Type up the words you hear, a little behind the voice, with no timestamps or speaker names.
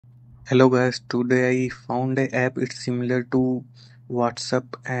Hello guys, today I found a app. It's similar to WhatsApp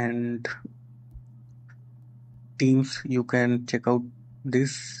and Teams. You can check out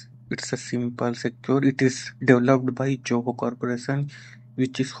this. It's a simple, secure. It is developed by Joho Corporation,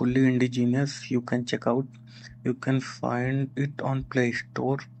 which is fully indigenous. You can check out. You can find it on Play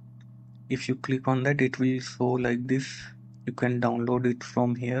Store. If you click on that, it will show like this. You can download it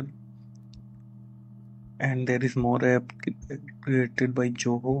from here. And there is more app created by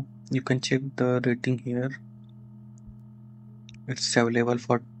Joho. You can check the rating here. It's available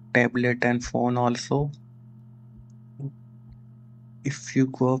for tablet and phone also. If you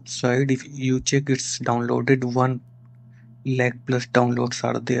go outside, if you check, it's downloaded 1 lakh plus downloads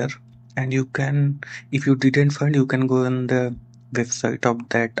are there. And you can, if you didn't find, you can go on the website of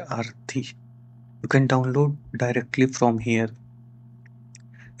that Arattai. You can download directly from here.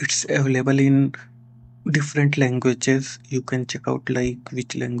 It's available in different languages. You can check out like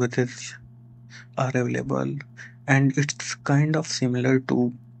which languages are available, and it's kind of similar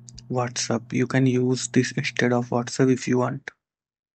to WhatsApp. You can use this instead of WhatsApp if you want.